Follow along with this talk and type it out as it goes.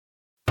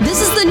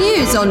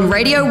News on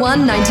Radio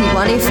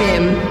 191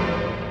 FM.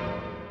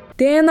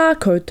 Tēnā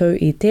koutou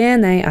I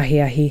tēnei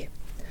ahiahi.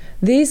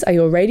 These are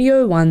your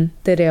Radio 1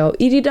 Te Reo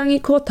Irirangi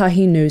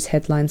Kotahi news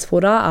headlines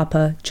for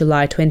Rāapa,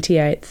 July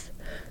 28th.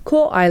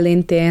 Ko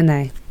Eileen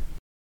tēnei.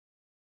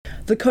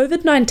 The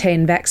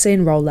COVID-19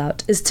 vaccine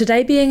rollout is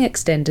today being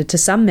extended to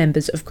some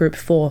members of Group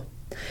 4,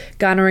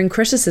 garnering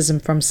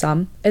criticism from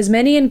some, as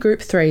many in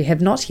Group 3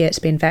 have not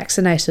yet been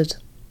vaccinated.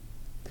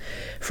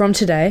 From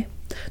today,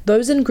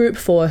 those in Group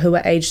 4 who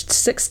are aged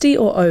 60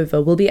 or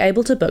over will be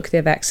able to book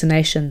their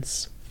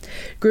vaccinations.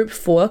 Group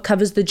 4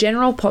 covers the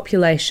general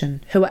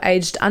population who are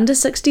aged under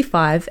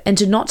 65 and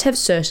do not have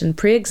certain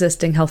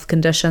pre-existing health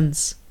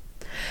conditions.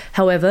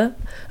 However,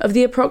 of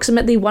the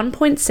approximately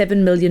 1.7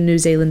 million New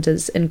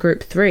Zealanders in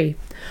Group 3,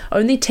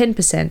 only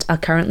 10% are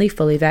currently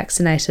fully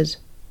vaccinated.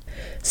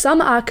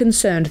 Some are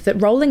concerned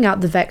that rolling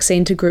out the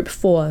vaccine to Group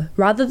 4,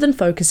 rather than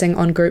focusing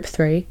on Group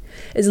 3,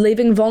 is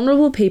leaving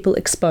vulnerable people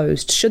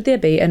exposed should there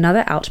be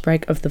another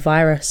outbreak of the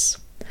virus.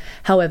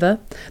 However,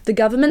 the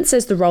government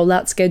says the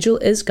rollout schedule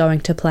is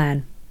going to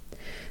plan.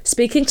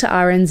 Speaking to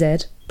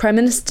RNZ, Prime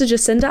Minister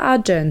Jacinda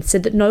Ardern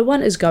said that no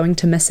one is going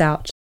to miss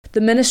out.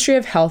 The Ministry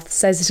of Health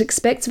says it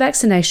expects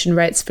vaccination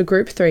rates for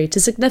Group 3 to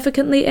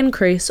significantly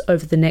increase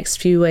over the next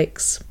few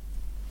weeks.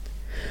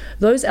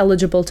 Those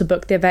eligible to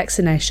book their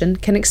vaccination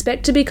can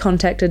expect to be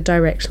contacted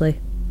directly.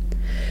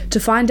 To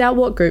find out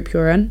what group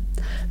you're in,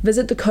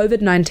 visit the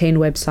COVID-19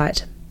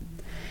 website.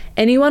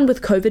 Anyone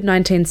with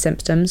COVID-19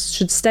 symptoms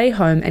should stay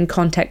home and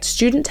contact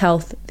Student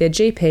Health, their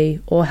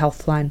GP or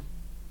Healthline.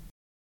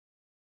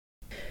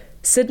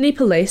 Sydney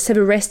police have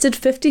arrested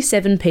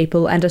 57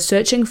 people and are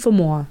searching for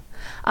more,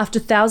 after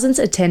thousands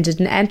attended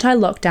an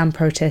anti-lockdown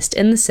protest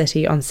in the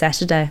city on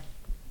Saturday.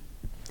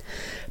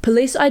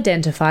 Police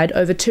identified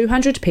over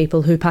 200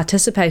 people who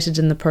participated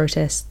in the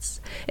protests,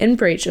 in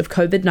breach of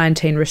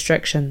COVID-19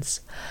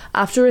 restrictions,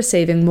 after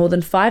receiving more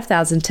than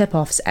 5,000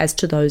 tip-offs as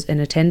to those in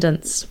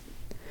attendance.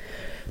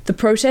 The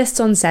protests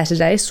on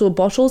Saturday saw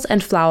bottles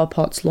and flower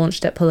pots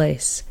launched at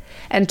police,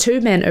 and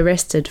 2 men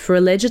arrested for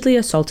allegedly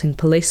assaulting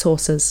police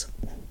horses.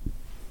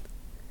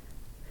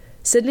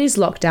 Sydney's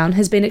lockdown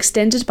has been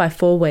extended by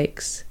 4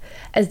 weeks,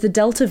 as the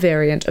Delta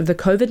variant of the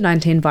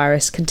COVID-19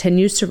 virus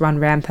continues to run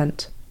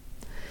rampant.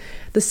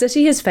 The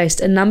city has faced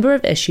a number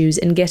of issues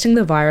in getting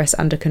the virus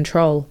under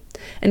control,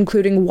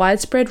 including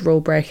widespread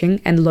rule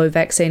breaking and low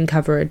vaccine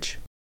coverage.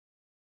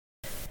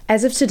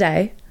 As of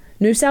today,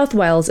 New South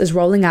Wales is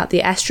rolling out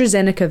the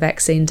AstraZeneca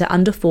vaccine to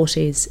under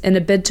 40s in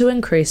a bid to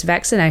increase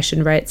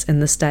vaccination rates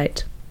in the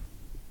state.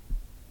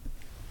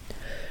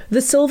 The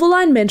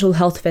Silverline Mental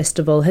Health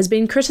Festival has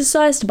been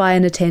criticised by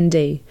an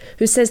attendee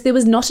who says there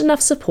was not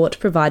enough support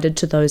provided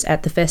to those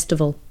at the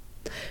festival.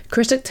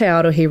 Critic Te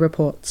Arohi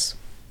reports.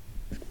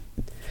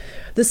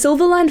 The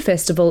Silverline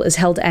Festival is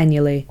held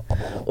annually,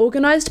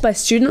 organised by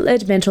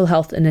student-led mental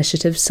health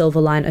initiative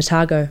Silverline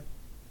Otago.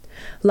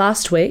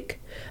 Last week,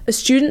 a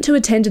student who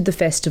attended the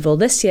festival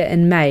this year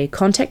in May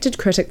contacted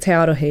Critic Te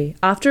Arohi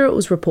after it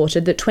was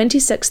reported that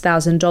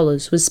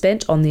 $26,000 was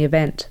spent on the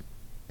event.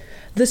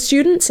 The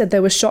student said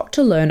they were shocked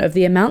to learn of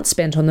the amount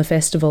spent on the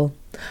festival,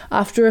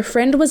 after a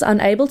friend was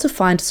unable to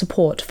find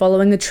support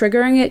following a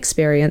triggering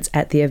experience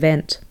at the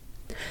event.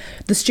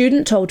 The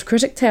student told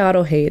Critic Te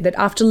Arohi that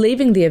after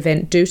leaving the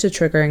event due to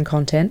triggering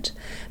content,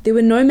 there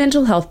were no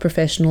mental health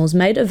professionals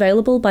made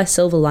available by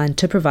Silverline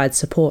to provide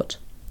support.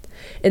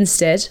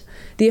 Instead,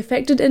 the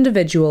affected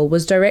individual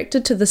was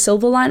directed to the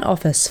Silverline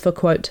office for,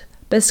 quote,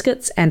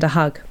 biscuits and a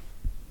hug.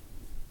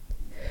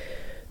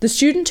 The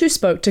student who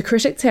spoke to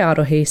Critic Te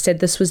Arohi said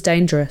this was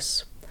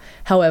dangerous.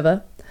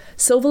 However,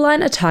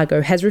 Silverline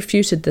Otago has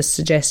refuted this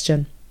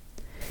suggestion.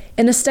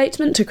 In a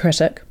statement to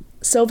Critic,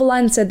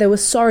 Silverline said they were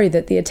sorry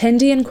that the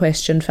attendee in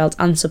question felt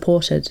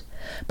unsupported,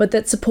 but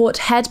that support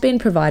had been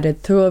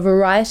provided through a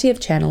variety of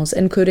channels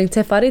including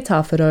Te Whare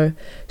Tāwharo,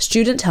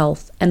 Student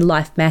Health and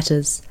Life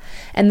Matters,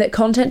 and that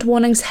content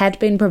warnings had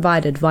been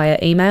provided via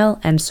email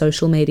and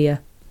social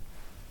media.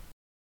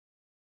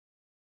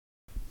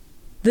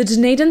 The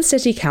Dunedin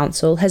City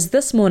Council has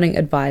this morning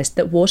advised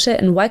that water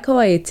in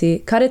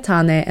Waikouaiti,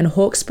 Karetane and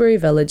Hawkesbury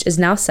Village is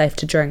now safe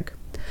to drink,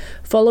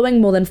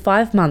 following more than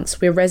 5 months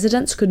where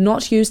residents could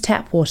not use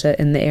tap water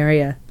in the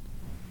area.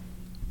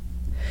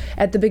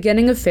 At the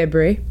beginning of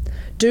February,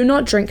 do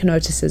not drink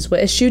notices were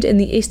issued in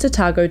the East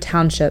Otago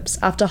townships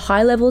after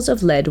high levels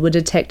of lead were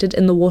detected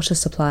in the water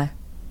supply.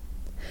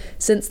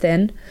 Since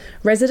then,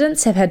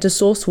 residents have had to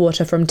source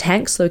water from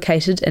tanks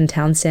located in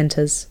town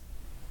centres.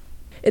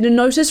 In a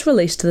notice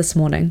released this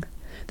morning,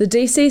 the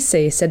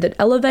DCC said that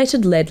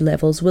elevated lead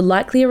levels were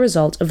likely a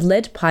result of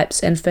lead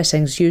pipes and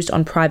fittings used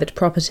on private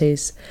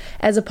properties,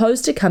 as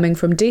opposed to coming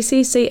from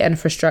DCC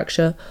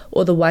infrastructure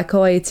or the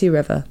Waikouaiti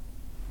River.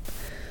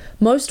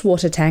 Most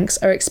water tanks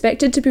are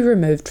expected to be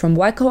removed from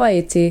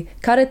Waikouaiti,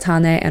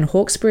 Karetane and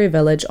Hawkesbury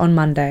Village on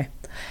Monday.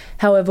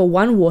 However,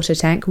 1 water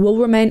tank will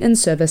remain in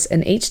service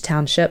in each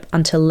township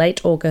until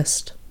late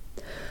August.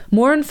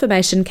 More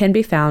information can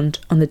be found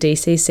on the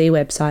DCC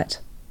website.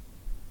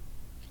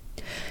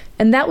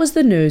 And that was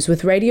the news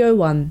with Radio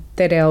 1,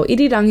 Te Reo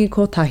Irirangi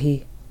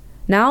Kotahi.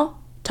 Now,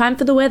 time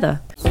for the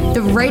weather.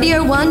 The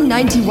Radio 1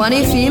 91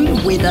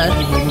 FM weather.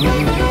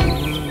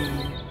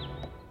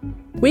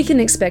 We can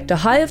expect a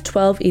high of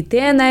 12 I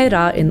tēnei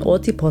rā in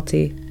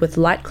Otipoti, with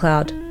light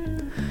cloud.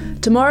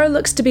 Tomorrow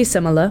looks to be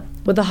similar,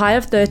 with a high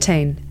of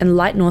 13 and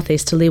light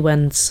northeasterly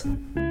winds.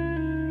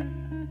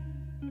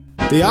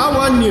 The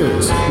R1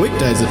 News,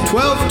 weekdays at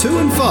 12, 2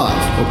 and 5,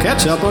 or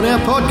catch up on our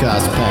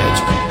podcast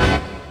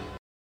page.